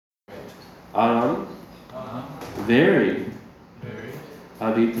Aham, very,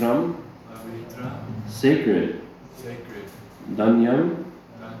 Pavitram, sacred, Danyam,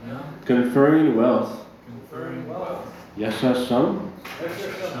 conferring wealth, Yashasham,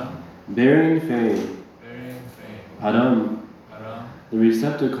 bearing fame, Param, the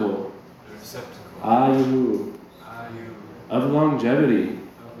receptacle, Ayu, of longevity,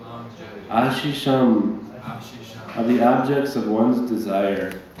 Ashisham, of the objects of one's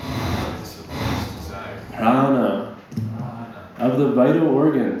desire, Prana, of the vital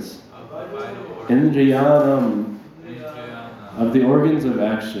organs, Indriyanam, of the organs of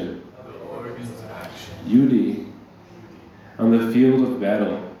action, Yudi, on the field of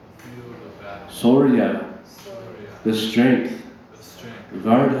battle, Surya, the strength,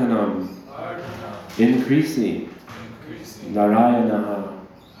 Vardhanam, increasing, Narayana,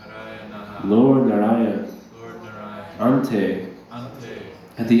 Lord Narayana, Ante,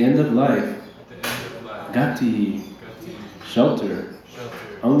 at the end of life, Gati, shelter,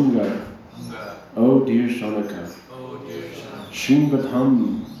 Anga, O dear Shonaka,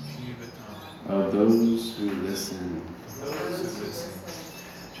 Shrimvatam, of those who listen.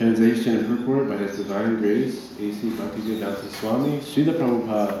 Translation and purport by His Divine Grace, A.C. Bhaktivedanta Swami, Srila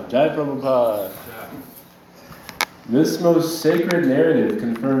Prabhupada, Jai Prabhupada. This most sacred narrative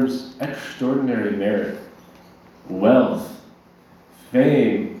confirms extraordinary merit, wealth,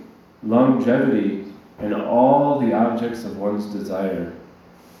 fame, longevity, and all the objects of one's desire.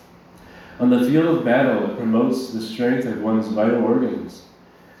 On the field of battle, it promotes the strength of one's vital organs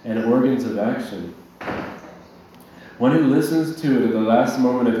and organs of action. One who listens to it at the last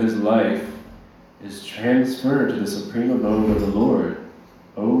moment of his life is transferred to the supreme abode of the Lord,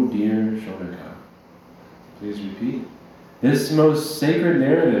 O dear Shonaka. Please repeat. This most sacred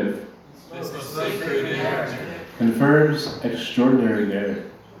narrative confers extraordinary merit.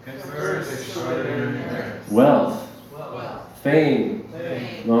 Wealth, fame,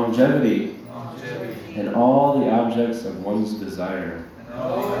 longevity, and all the objects of one's desire.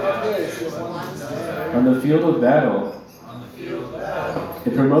 On the field of battle,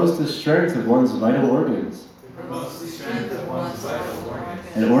 it promotes the strength of one's vital organs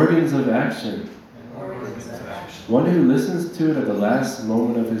and organs of action. One who listens to it at the last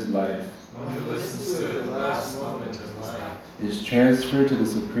moment of his life is transferred to the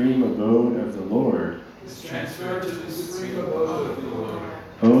supreme abode of the Lord.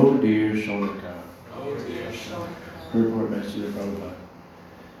 Oh dear Shonaka. Report by Srila Prabhupada.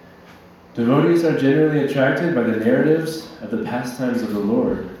 Devotees are generally attracted by the narratives of the pastimes of the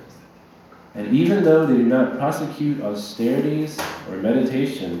Lord. And even though they do not prosecute austerities or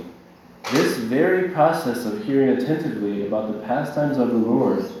meditation, this very process of hearing attentively about the pastimes of the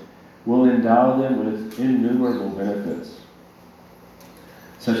Lord will endow them with innumerable benefits,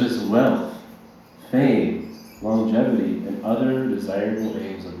 such as wealth, fame, longevity, and other desirable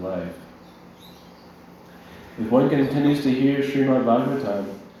aims of life. If one continues to hear Srimad Bhagavatam,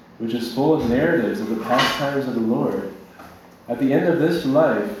 which is full of narratives of the pastimes of the Lord, at the end of this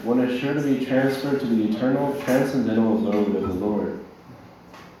life, one is sure to be transferred to the eternal, transcendental abode of the Lord.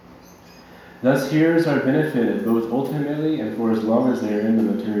 Thus, hearers are benefited both ultimately and for as long as they are in the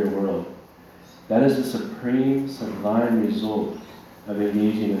material world. That is the supreme, sublime result of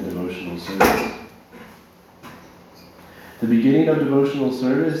engaging in devotional service. The beginning of devotional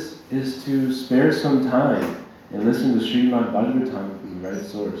service is to spare some time and listen to Srimad Bhagavatam from the right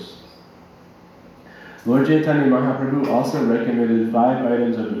source. Lord Chaitanya Mahaprabhu also recommended 5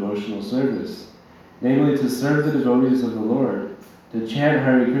 items of devotional service, namely to serve the devotees of the Lord, to chant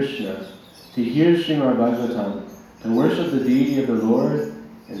Hare Krishna, to hear Srimad Bhagavatam, to worship the deity of the Lord,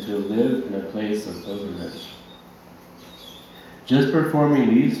 and to live in a place of pilgrimage. Just performing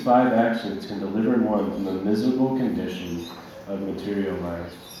these 5 actions can deliver one from the miserable condition of material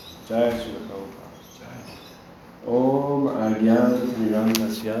life. Jai Srila Prabhupada. Om Agyan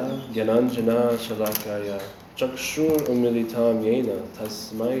Nirandasya Gyananjana Shalakaya Chakshur Umilitam Yena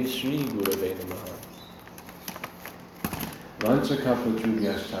Tasmai Shri Gurave Namaha.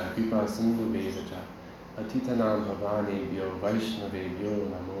 Vanchakapatrubhyascha Kripa Sindhu Vedacha Atitanam Bhavani Bhyo Vaishnave Bhyo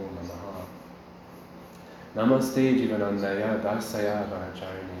Namo Namaha. Namaste Jivanandaya Dasaya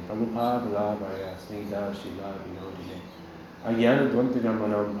Varacharine Prabhupada Lavaya Snida Shila Vinodine Agyana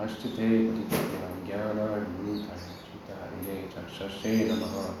Dvantagamanam Paschte Patitapanam Gyana Gurutaya Chitarine Chakshashe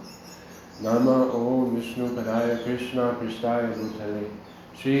Namaha. Nama Om Vishnu Padaya Krishna Prishtaya Bhutale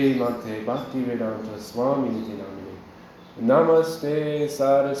Shri Mate Bhakti Vedanta Swami Niti Namine Namaste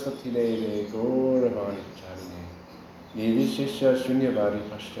Saraswati Deve Gauravani Pacharine Nivishishya Shunyavadi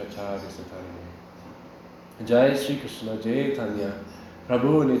Paschachari Satarine. Jai Shri Krishna Chaitanya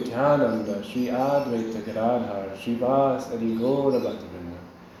Prabhu Nityananda, Sri Advaita Gadadhar, Srivas Adi Gaura Bhaktivinoda.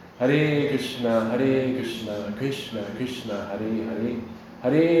 Hare Krishna, Krishna Krishna, Hare Hare,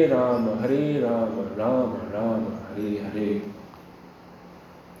 Hare Rama, Rama Rama, Hare Hare.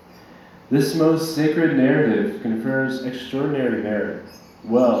 This most sacred narrative confers extraordinary merit,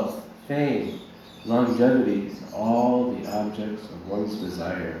 wealth, fame, longevity to all the objects of one's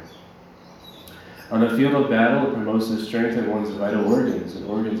desire. On the field of battle, it promotes the strength of one's vital organs and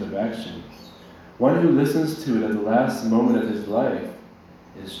organs of action. One who listens to it at the last moment of his life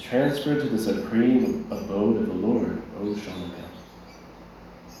is transferred to the supreme abode of the Lord, O Shaunaka.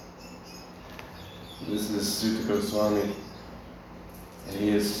 This is Sutta Goswami, and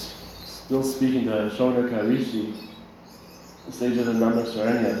he is still speaking to Shaunaka Rishi, the sage of the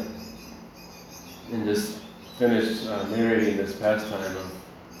Namasaranya, and just finished narrating this pastime of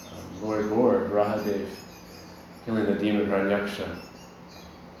Lord Lord, Rahadev, killing the demon Ranyaksha.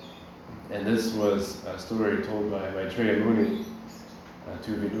 And this was a story told by Maitreya Muni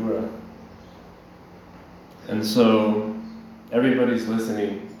to Vidura. And so everybody's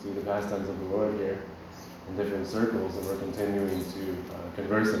listening to the pastimes of the Lord here in different circles, and we're continuing to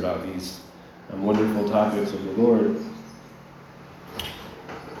converse about these wonderful topics of the Lord.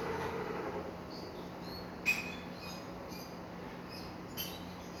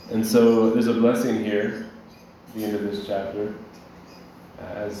 And so there's a blessing here at the end of this chapter,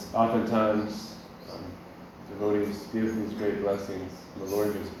 as oftentimes devotees give these great blessings. The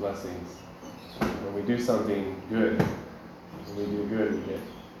Lord gives blessings. When we do something good, when we do good,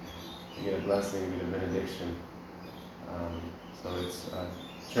 we get a blessing, we get a benediction. So it's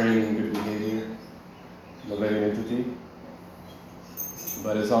training good behavior, the living entity,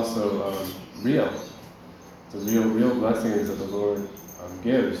 but it's also real. It's a real blessings that the Lord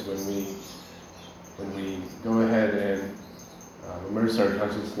gives when we go ahead and immerse our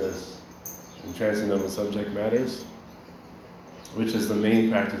consciousness in transcendental subject matters, which is the main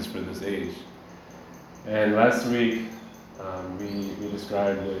practice for this age. And last week we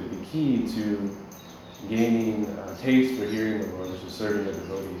described the key to gaining taste for hearing the Lord, which is serving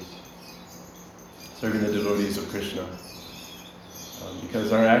the devotees of Krishna.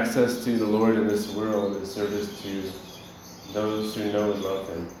 Because our access to the Lord in this world is service to those who know and love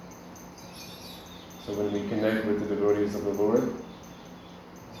Him. So when we connect with the devotees of the Lord,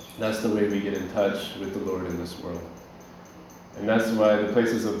 that's the way we get in touch with the Lord in this world. And that's why the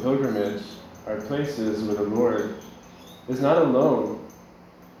places of pilgrimage are places where the Lord is not alone,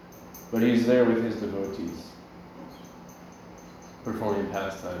 but He's there with His devotees, performing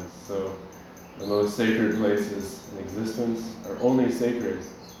pastimes. So the most sacred places in existence are only sacred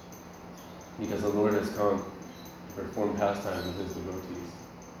because the Lord has come to perform pastimes with His devotees.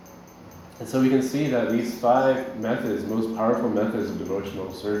 And so we can see that these 5 methods, most powerful methods of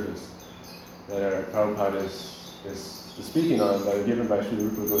devotional service that our Prabhupada is speaking on, that are given by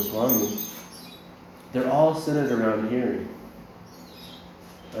Srila Rupa Goswami, they're all centered around hearing.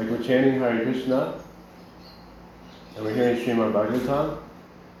 Like we're chanting Hare Krishna, and we're hearing Srimad Bhagavatam,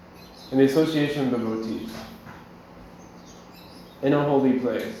 in the association of devotees, in a holy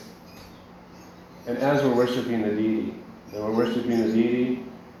place. And as we're worshiping the deity,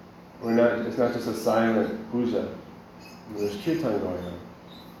 it's not just a silent puja. There's kirtan going on.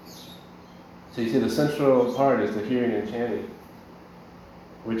 So you see the central part is the hearing and chanting,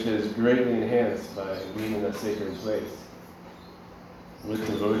 which is greatly enhanced by being in a sacred place with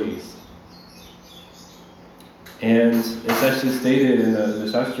devotees. And it's actually stated in the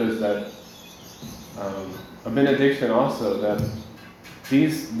Shastras that a benediction also, that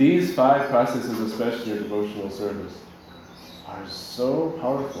these 5 processes, especially of devotional service, are so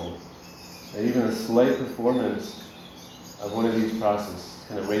powerful that even a slight performance of one of these processes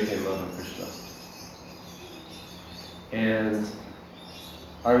can awaken love of Krishna. And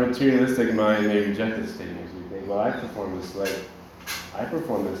our materialistic mind may reject this statement. We think, well, I perform this slightly,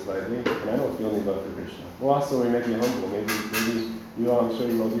 and I don't feel any love for Krishna. Well, also we make you humble. Maybe you all, I'm sure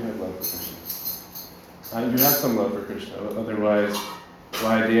you all do have love for Krishna. You have some love for Krishna. Otherwise,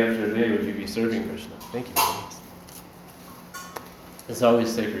 why day after day would you be serving Krishna? Thank you. It's always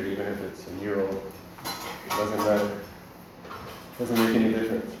sacred, even if it's a year old. It doesn't matter. It doesn't make any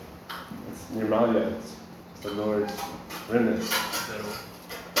difference. It's nirmalya. It's the Lord's remnant.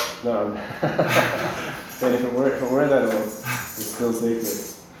 No, I'm saying if it were that old, it's still sacred.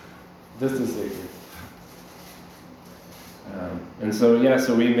 Just as sacred. And so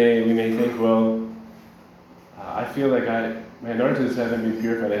we may think, well, I feel like my anarthas haven't been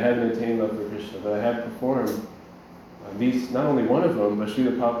purified. I haven't attained love for Krishna, but I have performed these, not only one of them, but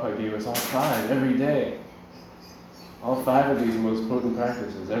Srila Prabhupada gave us all 5 every day. all 5 of these most potent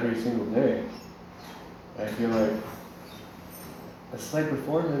practices every single day, I feel like a slight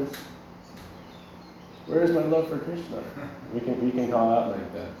performance. Where is my love for Krishna? We can call out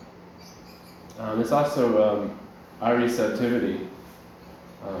like that. It's also our receptivity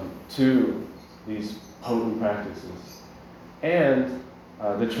to these potent practices and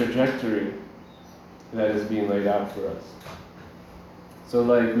the trajectory that is being laid out for us. So,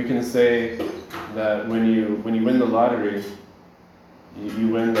 like, we can say that when you win the lottery, you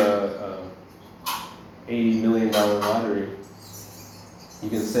win the $80 million lottery. You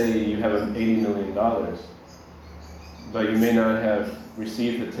can say you have $80 million, but you may not have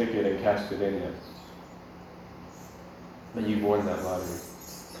received the ticket and cashed it in yet. But you've won that lottery.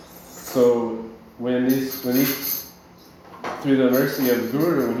 So when these, through the mercy of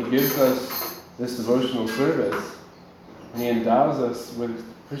Guru, when he gives us this devotional service, and he endows us with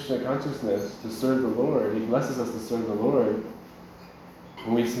Krishna consciousness to serve the Lord, he blesses us to serve the Lord,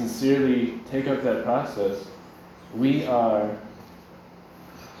 when we sincerely take up that process, we are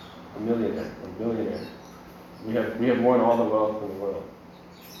a millionaire, a billionaire. We have won all the wealth in the world.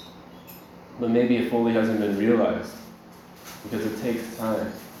 But maybe it fully hasn't been realized, because it takes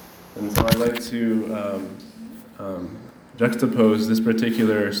time. And so I'd like to juxtapose this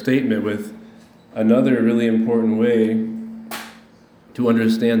particular statement with another really important way to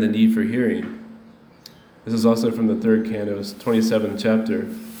understand the need for hearing. This is also from the 3rd canto's 27th chapter.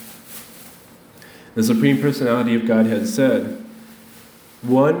 The Supreme Personality of Godhead said,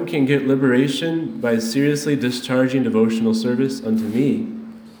 "One can get liberation by seriously discharging devotional service unto me,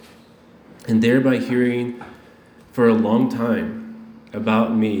 and thereby hearing for a long time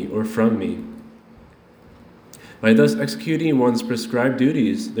about me or from me. By thus executing one's prescribed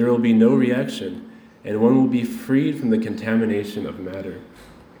duties, there will be no reaction, and one will be freed from the contamination of matter."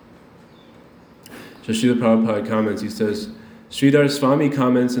 So Srila Prabhupada comments, he says, Sridhar Swami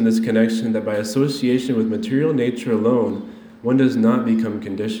comments in this connection that by association with material nature alone, one does not become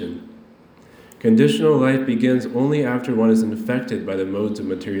conditioned. Conditional life begins only after one is infected by the modes of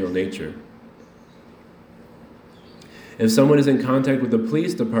material nature. If someone is in contact with the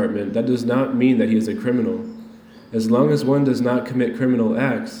police department, that does not mean that he is a criminal. As long as one does not commit criminal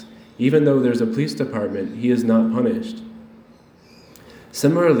acts, even though there's a police department, he is not punished.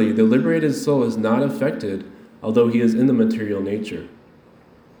 Similarly, the liberated soul is not affected, although he is in the material nature.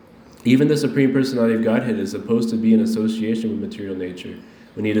 Even the Supreme Personality of Godhead is supposed to be in association with material nature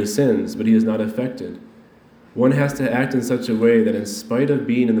when he does sins, but he is not affected. One has to act in such a way that in spite of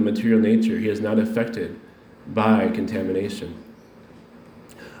being in the material nature, he is not affected by contamination.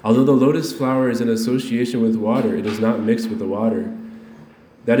 Although the lotus flower is in association with water, it is not mixed with the water.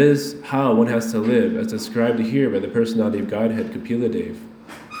 That is how one has to live, as described here by the Personality of Godhead, Kapila Dev.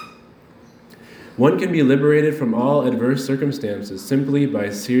 One can be liberated from all adverse circumstances simply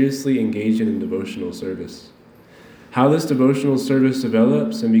by seriously engaging in devotional service. How this devotional service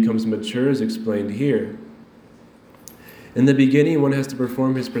develops and becomes mature is explained here. In the beginning, one has to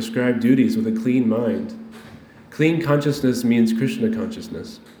perform his prescribed duties with a clean mind. Clean consciousness means Krishna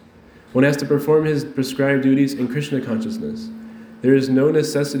consciousness. One has to perform his prescribed duties in Krishna consciousness. There is no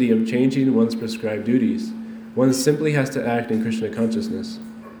necessity of changing one's prescribed duties. One simply has to act in Krishna consciousness.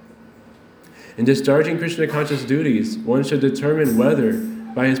 In discharging Krishna conscious duties, one should determine whether,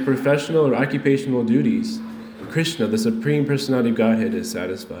 by his professional or occupational duties, Krishna, the Supreme Personality of Godhead, is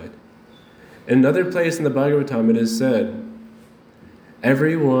satisfied. In another place in the Bhagavatam, it is said,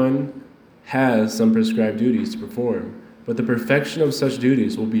 everyone has some prescribed duties to perform, but the perfection of such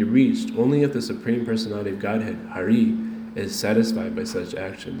duties will be reached only if the Supreme Personality of Godhead, Hari, is satisfied by such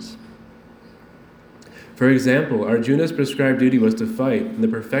actions. For example, Arjuna's prescribed duty was to fight, and the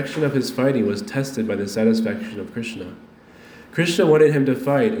perfection of his fighting was tested by the satisfaction of Krishna. Krishna wanted him to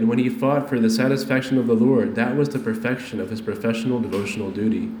fight, and when he fought for the satisfaction of the Lord, that was the perfection of his professional devotional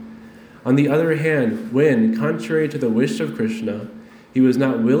duty. On the other hand, when, contrary to the wish of Krishna, he was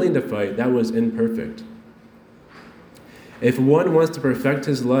not willing to fight, that was imperfect. If one wants to perfect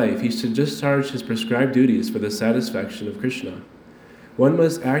his life, he should discharge his prescribed duties for the satisfaction of Krishna. One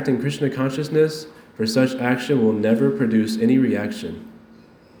must act in Krishna consciousness, for such action will never produce any reaction.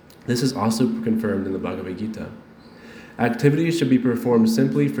 This is also confirmed in the Bhagavad Gita. Activities should be performed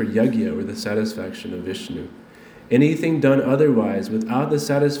simply for yajna, or the satisfaction of Vishnu. Anything done otherwise, without the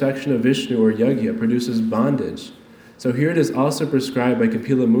satisfaction of Vishnu or yajna, produces bondage. So here it is also prescribed by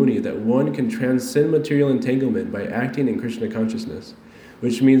Kapila Muni that one can transcend material entanglement by acting in Krishna consciousness,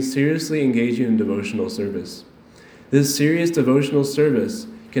 which means seriously engaging in devotional service. This serious devotional service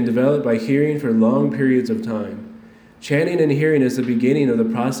can develop by hearing for long periods of time. Chanting and hearing is the beginning of the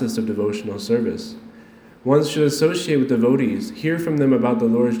process of devotional service. One should associate with devotees, hear from them about the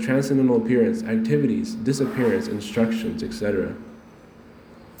Lord's transcendental appearance, activities, disappearance, instructions, etc.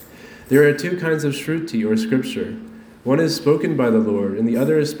 There are two kinds of Shruti, or scripture. One is spoken by the Lord, and the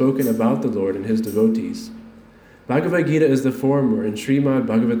other is spoken about the Lord and his devotees. Bhagavad Gita is the former, and Srimad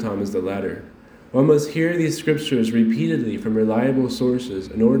Bhagavatam is the latter. One must hear these scriptures repeatedly from reliable sources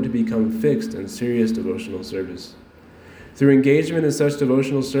in order to become fixed in serious devotional service. Through engagement in such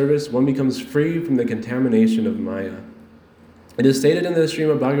devotional service, one becomes free from the contamination of Maya. It is stated in the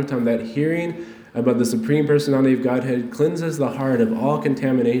Srimad Bhagavatam that hearing about the Supreme Personality of Godhead cleanses the heart of all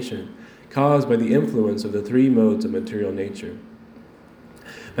contamination caused by the influence of the three modes of material nature.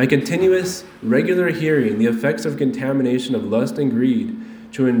 By continuous, regular hearing, the effects of contamination of lust and greed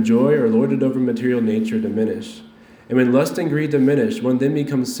to enjoy or lord it over material nature diminish. And when lust and greed diminish, one then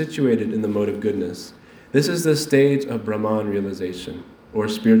becomes situated in the mode of goodness. This is the stage of Brahman realization, or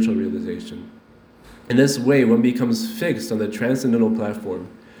spiritual realization. In this way, one becomes fixed on the transcendental platform.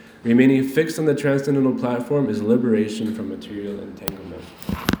 Remaining fixed on the transcendental platform is liberation from material entanglement.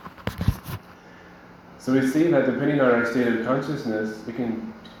 So we see that depending on our state of consciousness, it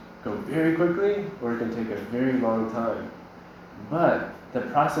can go very quickly or it can take a very long time. But the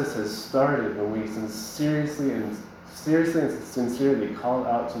process has started when we sincerely and sincerely call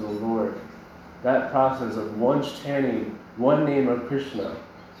out to the Lord. That process of one chanting one name of Krishna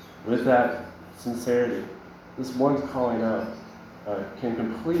with that sincerity, this one calling out, can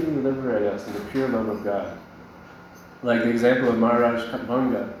completely liberate us in the pure love of God. Like the example of Maharaj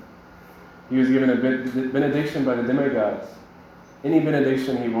Kapanga. He was given a benediction by the demigods, any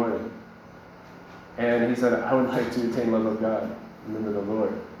benediction he wanted. And he said, I would like to attain love of God, remember the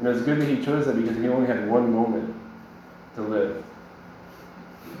Lord. And it was good that he chose that because he only had one moment to live.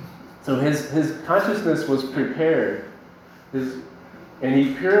 So his consciousness was prepared, and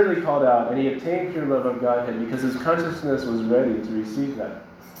he purely called out, and he obtained pure love of Godhead because his consciousness was ready to receive that.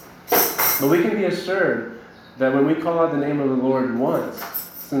 But we can be assured that when we call out the name of the Lord once,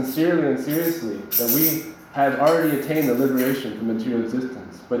 sincerely and seriously, that we have already attained the liberation from material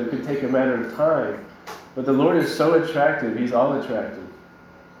existence. But it could take a matter of time. But the Lord is so attractive, he's all attractive.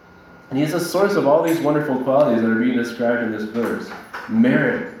 And he's the source of all these wonderful qualities that are being described in this verse.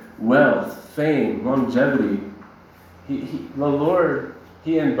 Merit, wealth, fame, longevity. The Lord,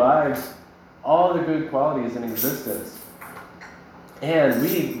 he imbibes all the good qualities in existence. And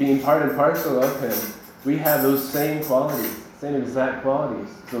we, being part and parcel of him, we have those same qualities, same exact qualities.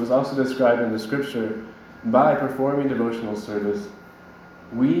 So it was also described in the scripture, by performing devotional service,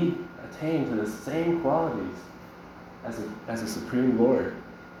 we attain to the same qualities as a Supreme Lord.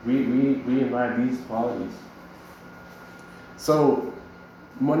 We imbibe these qualities. So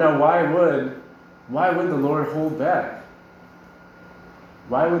now why would the Lord hold back?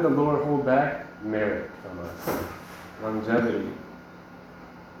 Why would the Lord hold back merit from us? Longevity,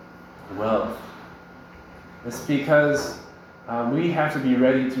 wealth. It's because we have to be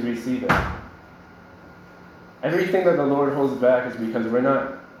ready to receive it. Everything that the Lord holds back is because we're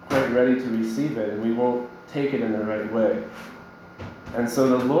not quite ready to receive it, and we won't take it in the right way. And so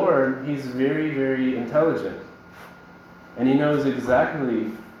the Lord, he's very, very intelligent. And he knows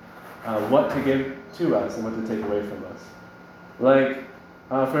exactly what to give to us and what to take away from us. Like,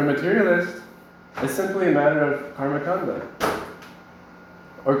 for a materialist, it's simply a matter of karma kanda,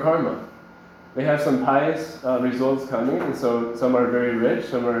 or karma. They have some pious results coming, and so some are very rich,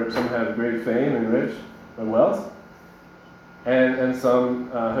 some have great fame and rich and wealth, and some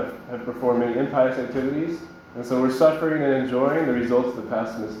have performed many impious activities, and so we're suffering and enjoying the results of the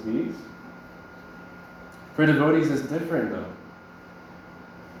past misdeeds. For devotees, it's different though.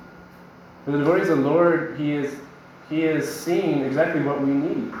 For the devotees of the Lord, He is seeing exactly what we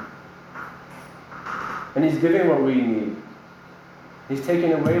need, and He's giving what we need. He's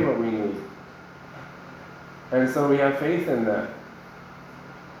taking away what we need. And so we have faith in that.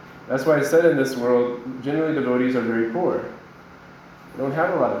 That's why I said in this world, generally devotees are very poor. We don't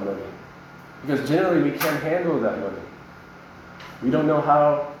have a lot of money. Because generally we can't handle that money. We don't know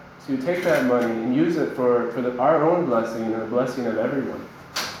how to take that money and use it for our own blessing and the blessing of everyone.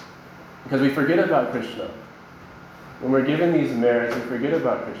 Because we forget about Krishna. When we're given these merits, we forget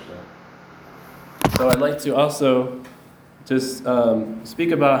about Krishna. So I'd like to also just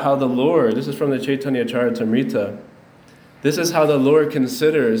speak about how the Lord, this is from the Chaitanya Charitamrita, this is how the Lord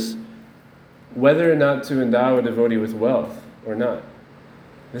considers whether or not to endow a devotee with wealth or not.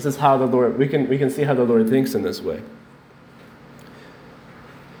 This is how the Lord, we can see how the Lord thinks in this way.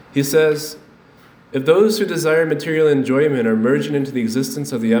 He says, if those who desire material enjoyment are merging into the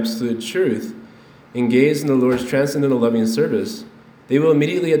existence of the absolute truth, engaged in the Lord's transcendental loving service, they will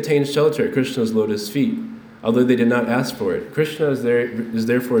immediately attain shelter at Krishna's lotus feet. although they did not ask for it. Krishna is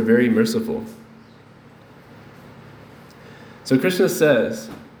therefore very merciful. So Krishna says,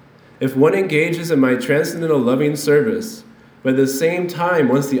 if one engages in my transcendental loving service, but at the same time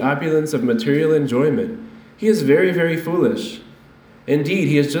wants the opulence of material enjoyment, he is very, very foolish. Indeed,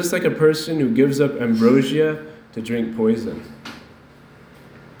 he is just like a person who gives up ambrosia to drink poison.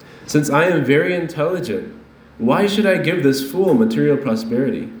 Since I am very intelligent, why should I give this fool material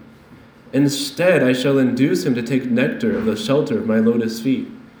prosperity? Instead, I shall induce him to take nectar of the shelter of my lotus feet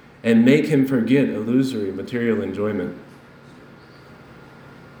and make him forget illusory material enjoyment.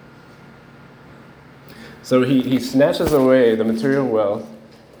 So he snatches away the material wealth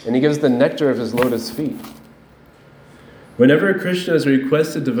and he gives the nectar of his lotus feet. Whenever Krishna is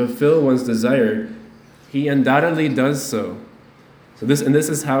requested to fulfill one's desire, he undoubtedly does so. This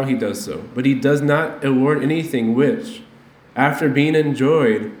is how he does so. But he does not award anything which, after being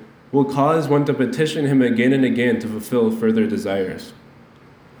enjoyed, will cause one to petition him again and again to fulfill further desires.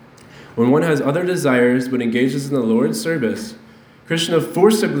 When one has other desires but engages in the Lord's service, Krishna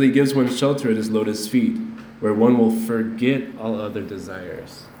forcibly gives one shelter at his lotus feet, where one will forget all other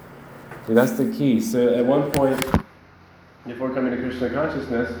desires. See, that's the key. So at one point, before coming to Krishna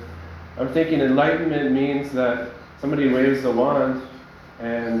consciousness, I'm thinking enlightenment means that somebody waves a wand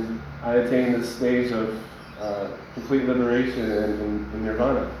and I attain this stage of complete liberation and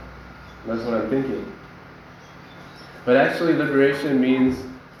nirvana. That's what I'm thinking. But actually liberation means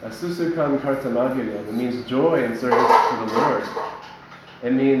susukam kartamagya. It means joy and service to the Lord.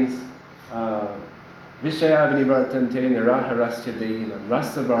 It means vishaya vinivartante niraha rasya dehinam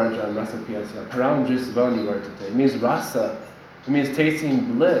rasa varjam rasa piyasya param drisva nivartate. It means rasa. It means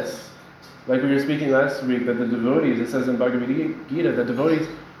tasting bliss. Like we were speaking last week, that the devotees, it says in Bhagavad Gita, the devotees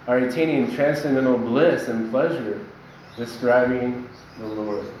are attaining transcendental bliss and pleasure, describing the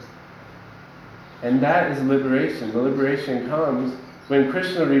Lord. And that is liberation. The liberation comes when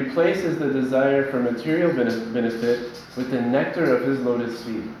Krishna replaces the desire for material benefit with the nectar of his lotus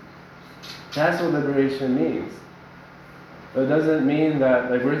feet. That's what liberation means. But it doesn't mean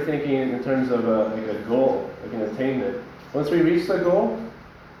that, like we're thinking in terms of a goal, like an attainment. Once we reach the goal,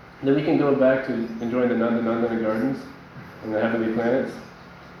 then we can go back to enjoying the Nanda gardens and the heavenly planets,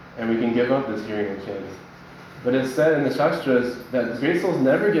 and we can give up this hearing and chanting. But it's said in the Shastras that great souls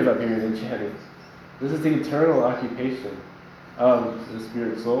never give up hearing and chanting. This is the eternal occupation of the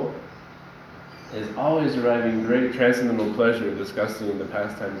spirit soul, is always deriving great transcendental pleasure discussing the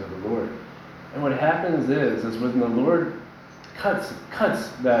pastimes of the Lord. And what happens is when the Lord cuts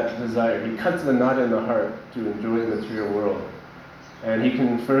that desire, he cuts the knot in the heart to enjoy the material world. And he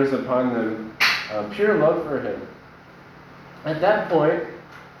confers upon them pure love for him. At that point,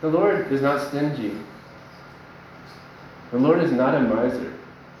 the Lord is not stingy. The Lord is not a miser.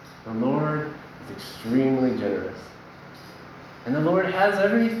 The Lord is extremely generous. And the Lord has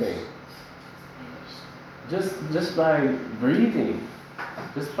everything. Just by breathing,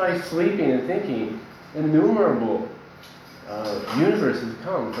 just by sleeping and thinking, innumerable universes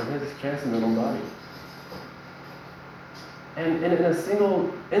come from his transcendental body. And in a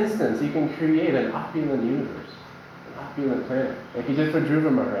single instance, he can create an opulent universe, an opulent planet, like he did for Dhruva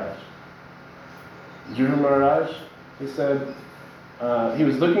Maharaj. Dhruva Maharaj, he said, he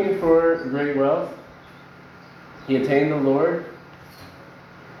was looking for great wealth. He attained the Lord,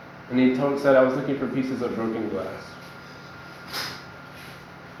 and he said, I was looking for pieces of broken glass.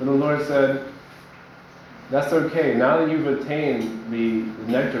 But the Lord said, that's okay. Now that you've attained the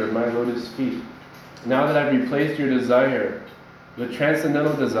nectar of my lotus feet, now that I've replaced your desire with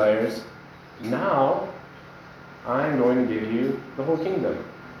transcendental desires, now I'm going to give you the whole kingdom.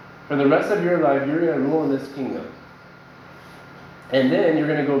 For the rest of your life, you're going to rule in this kingdom. And then you're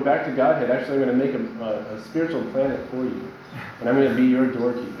going to go back to Godhead. Actually, I'm going to make a spiritual planet for you. And I'm going to be your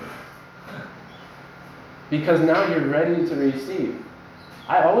doorkeeper. Because now you're ready to receive.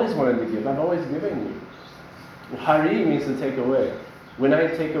 I always wanted to give. I've always given you. Hari means to take away. When I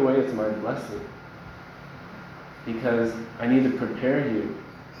take away, it's my blessing. Because I need to prepare you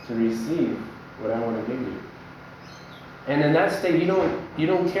to receive what I want to give you. And in that state, you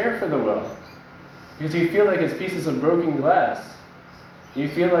don't care for the wealth. Because you feel like it's pieces of broken glass. You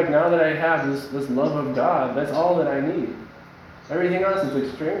feel like now that I have this love of God, that's all that I need. Everything else is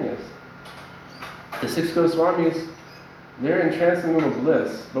extraneous. The 6 Goswamis, they're in transcendental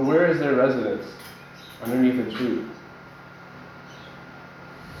bliss, but where is their residence? Underneath a tree.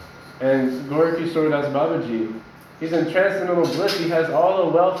 And Gaura-Kishore Das Babaji, he's in transcendental bliss. He has all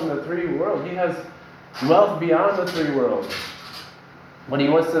the wealth in the 3 worlds. He has wealth beyond the 3 worlds. When he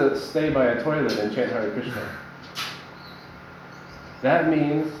wants to stay by a toilet and chant Hare Krishna. That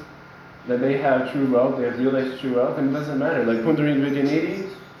means that they have true wealth, they have realized true wealth, and it doesn't matter. Like Pundarit Vidyanidhi,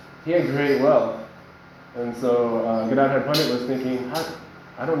 he had great wealth. And so Gadadhar Pandit was thinking,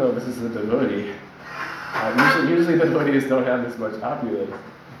 I don't know if this is a devotee. Usually devotees don't have this much opulence.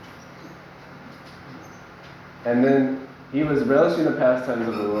 And then he was relishing the pastimes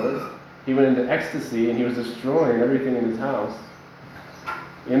of the Lord. He went into ecstasy and he was destroying everything in his house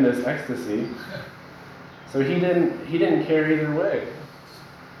in this ecstasy. So he didn't care either way.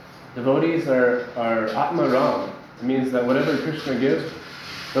 Devotees are Atma Ram. It means that whatever Krishna gives,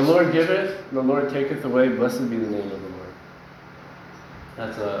 the Lord giveth, the Lord taketh away, blessed be the name of the Lord.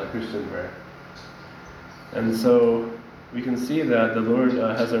 That's a Christian prayer. And so we can see that the Lord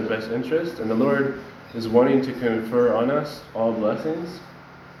has our best interest, and the Lord is wanting to confer on us all blessings,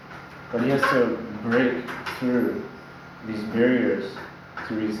 but He has to break through these barriers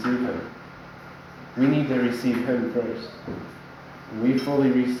to receive Him. We need to receive Him first. When we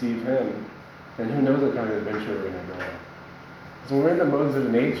fully receive Him, then who knows what kind of adventure we're going to go on. So when we're in the modes of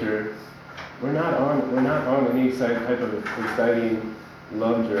nature, we're not on any type of exciting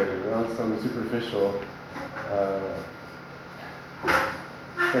love journey. We're on some superficial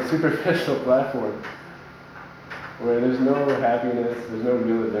platform where there's no happiness, there's no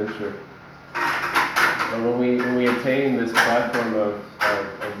real adventure. But when we attain this platform of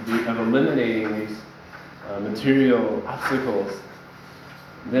eliminating these material obstacles,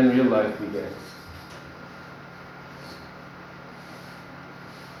 then real life begins.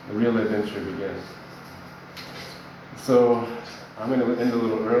 The real adventure begins. So I'm going to end a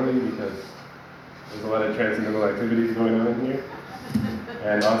little early because there's a lot of transcendental activities going on in here.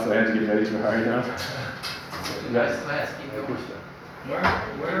 And also I have to get ready for Harinam. Next class, keep going. Where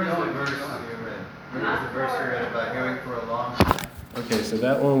is the verse you read? Where was the verse you read about hearing for a long time? Okay, so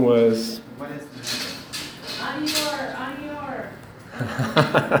that one was... What is the Anior.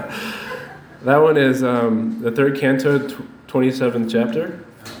 That one is the third canto, 27th chapter.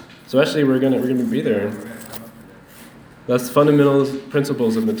 So actually we're gonna be there. That's fundamental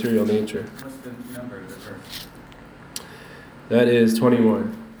principles of material nature. What's the number of the verse? That is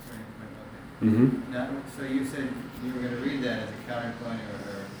 21. Mm-hmm. Now, so you said you were going to read that as a counterpoint,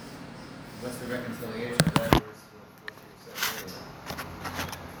 or what's the reconciliation of that verse with what you said earlier?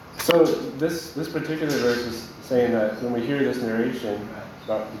 So this particular verse is saying that when we hear this narration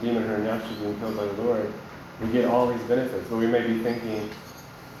about the demon Hiranyaksha being killed by the Lord, we get all these benefits, but we may be thinking,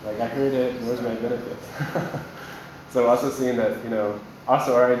 like, I heard it, where's my benefits? So also seeing that,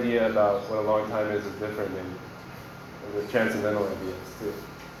 also our idea about what a long time is different than the transcendental ideas too.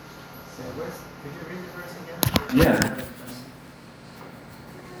 So could you read the verse again? Yeah.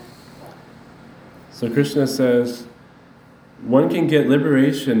 So Krishna says, one can get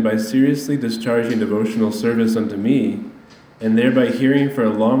liberation by seriously discharging devotional service unto me, and thereby hearing for a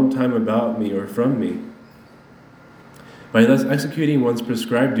long time about me or from me. By thus executing one's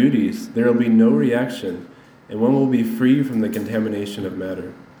prescribed duties, there will be no reaction, and one will be free from the contamination of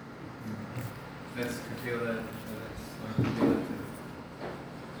matter. Let's feel that.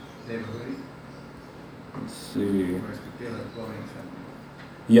 Devahuti? Let's see. Or is Kapila quoting something?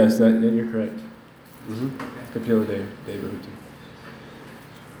 Yes, you're correct. Mm-hmm. Okay. Kapila Devahuti.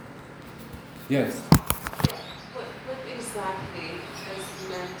 Yes. What exactly is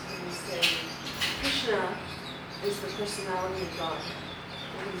meant when you say Krishna is the personality of God?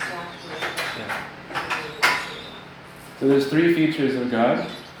 What exactly? Yeah. So there's three features of God.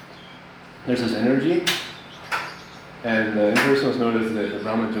 There's His energy, and the impersonal is known as the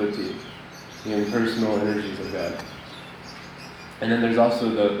Brahmajyoti, the impersonal energies of God. And then there's also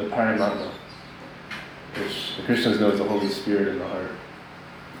the Paramatma, which the Christians know as the Holy Spirit in the heart.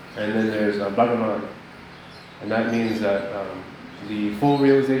 And then there's Bhagavan, and that means that the full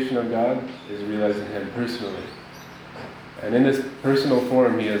realization of God is realizing Him personally. And in this personal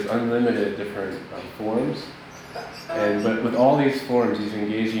form, He has unlimited different forms. But with all these forms, He's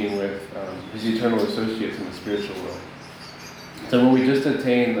engaging with His eternal associates in the spiritual world. So when we just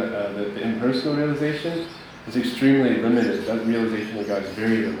attain the impersonal realization, it's extremely limited. That realization of God is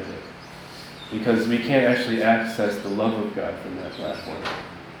very limited. Because we can't actually access the love of God from that platform.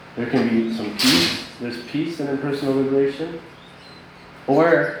 There can be some peace. There's peace in impersonal liberation.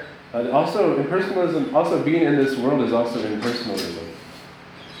 Or also impersonalism, also being in this world is also impersonalism.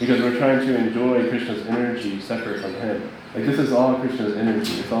 Because we're trying to enjoy Krishna's energy separate from Him. Like this is all Krishna's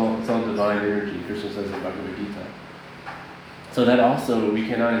energy. It's all divine energy, Krishna says in Bhagavad Gita. So that also, we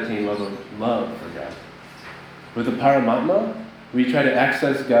cannot attain love for God. With the Paramatma, we try to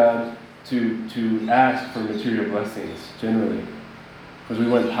access God to ask for material blessings, generally. Because we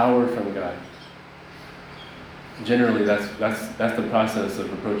want power from God. Generally, that's the process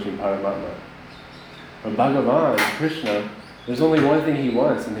of approaching Paramatma. But Bhagavan, Krishna, there's only one thing he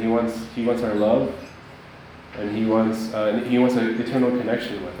wants, and he wants our love, and he wants an eternal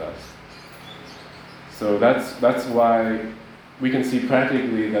connection with us. So that's why we can see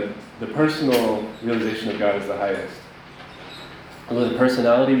practically that the personal realization of God is the highest. And with a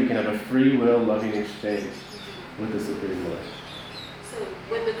personality, we can have a free will, loving exchange with the Supreme Lord. So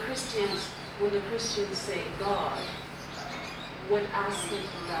when the Christians say God, what aspect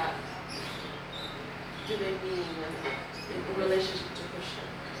of that do they mean in relationship to Krishna?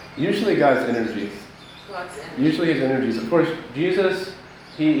 Usually God's energies. God's energy. Usually his energies. Of course, Jesus,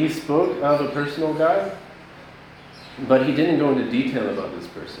 he spoke of a personal God, but he didn't go into detail about this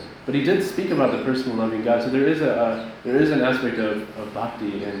person. But he did speak about the personal loving God. So there is an aspect of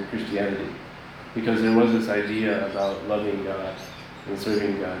bhakti in Christianity, because there was this idea about loving God and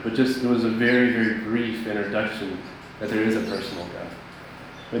serving God. But it was a very, very brief introduction that there is a personal God.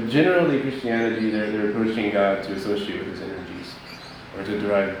 But generally, Christianity, they're approaching God to associate with his energies, or to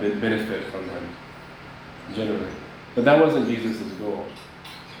derive benefit from them, generally. But that wasn't Jesus' goal.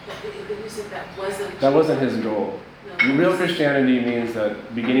 You said That wasn't his goal. No. Real Christianity means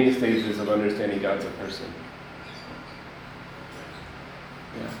that beginning stages of understanding God's a person.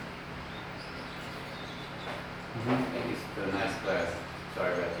 Yeah. Thank you for a nice class.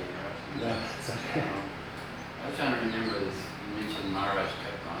 Sorry about the interruption. Yeah, it's okay. I was trying to remember this. You mentioned Maharaj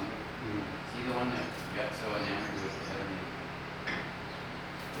Kapan. Is he the one that got so enamored with the heavenly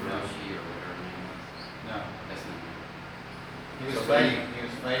Roshi or whatever her name was? No, that's not him. He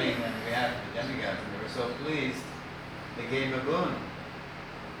was fighting on behalf of the demigods, and they were so pleased, they gave a boon.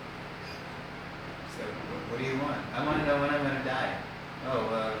 So, what do you want? I want to know when I'm going to die. Oh,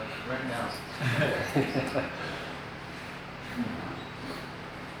 right now.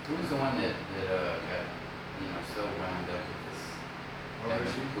 Who was the one that got so wound up with this?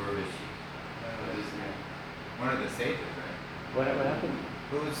 Urvashi? What is his name? One of the sages, right? What happened?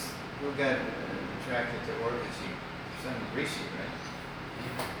 Who got attracted to Urvashi? Some Rishi, right?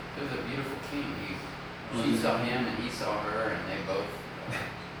 It was a beautiful king. She saw him and he saw her, and they both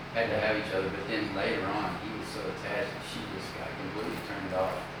had to have each other. But then later on, he was so attached, she just got completely turned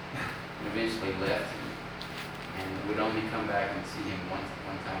off, and eventually left him, and would only come back and see him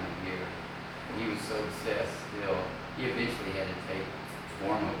one time a year. And he was so obsessed still, he eventually had to take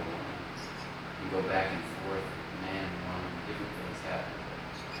form of a woman and go back and forth, man and woman, different things happened.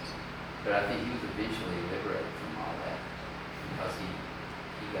 But I think he was eventually liberated from all that, because he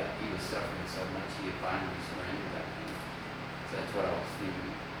was suffering so much, he had finally surrendered that thing. So that's what I was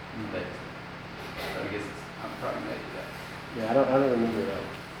thinking. But I guess I'm probably made that. Yeah, I don't remember that.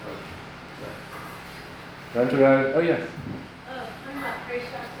 Rantaraj, oh yes. I'm not very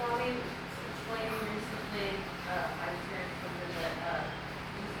sure. Swami was explaining recently, I was hearing something that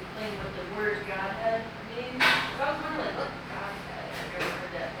he was explaining what the word Godhead means. So I was wondering, what Godhead? I've never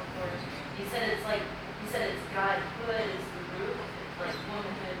heard that before. He said it's Godhood is the root. It's like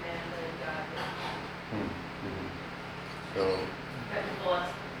womanhood, manhood, Godhood. So Practical.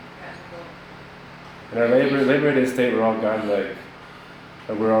 in our liberated state, we're all godlike,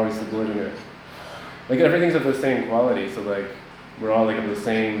 but we're always subordinate. Like everything's of the same quality, so like we're all like of the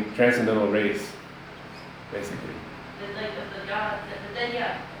same transcendental race, basically. Like the God, but then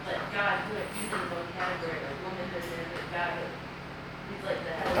but Godhood, he's in his own category, like womanhood, manhood, Godhood. He's like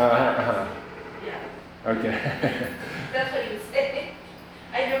the head. Yeah. Okay. That's what he was saying.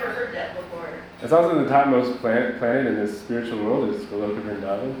 I never heard that before. It's also the topmost planet in this spiritual world is Goloka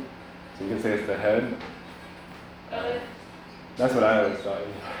Vrindavan. So you can say it's the head. That's what I always thought.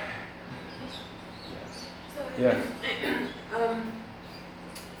 Yes.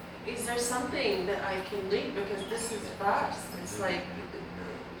 Is there something that I can read? Because this is vast. It's like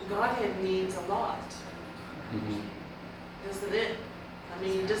Godhead means a lot, isn't it? I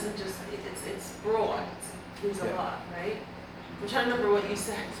mean, it doesn't just, it's broad. It means a lot, right? I'm trying to remember what you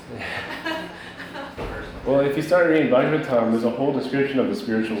said. Well, if you start reading Bhagavatam, there's a whole description of the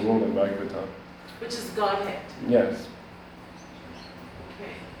spiritual world in Bhagavatam. Which is Godhead. Yes.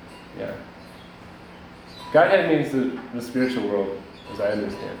 Okay. Yeah. Godhead means the spiritual world, as I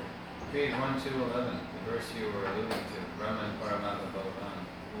understand. Page 1, 2, 11, the verse you were alluding to, Brahman, Paramatma,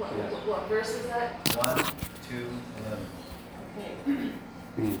 Bhagavan. What verse is that? 1, 2, 11. Okay.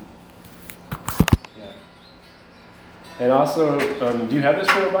 Yeah. And also, do you have this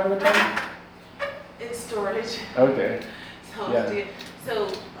for Bhagavatam? In storage. Okay. So, Yeah.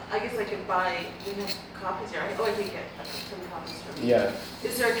 so I guess I could buy, you have copies here. Oh, I can get some copies from you. Yeah.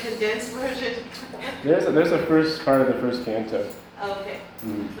 Is there a condensed version? There's a first part of the first canto. Oh, okay.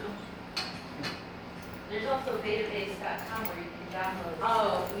 Mm. There's also database.com where you can download.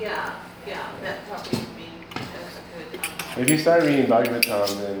 Oh, yeah, that probably would be a good. If you start reading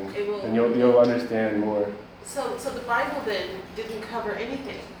Bhagavatam, It will- then you'll understand more. So the Bible then didn't cover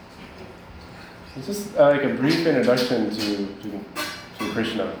anything. It's just like a brief introduction to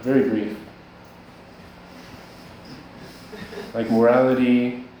Krishna, very brief. Like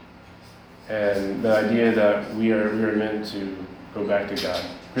morality and the idea that we are meant to go back to God.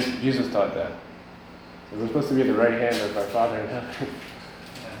 Jesus taught that. So we're supposed to be at the right hand of our Father in heaven.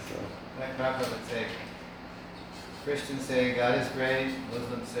 So. Like Prabhupada would say, Christians say God is great,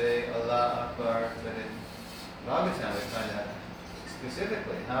 Muslims say Allah Akbar, but in Bhagavatam we find out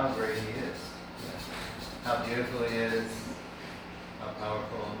specifically how great He is, how beautiful He is, how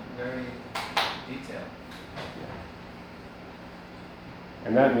powerful, very detailed.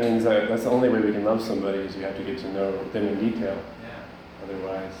 And that means that that's the only way we can love somebody is you have to get to know them in detail. Yeah.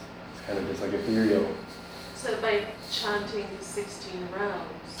 Otherwise, it's kind of just like ethereal. So by chanting the 16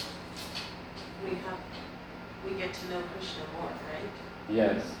 rounds, we get to know Krishna more, right?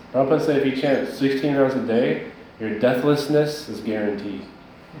 Yes. Prabhupada said if you chant 16 rounds a day, your deathlessness is guaranteed.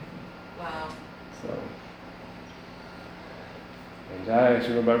 Wow. So. Jai,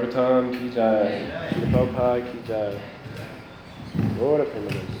 Srimad Bhagavatam ki jai. Prabhupada ki jai. Lord of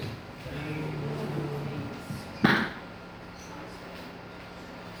Himalayan.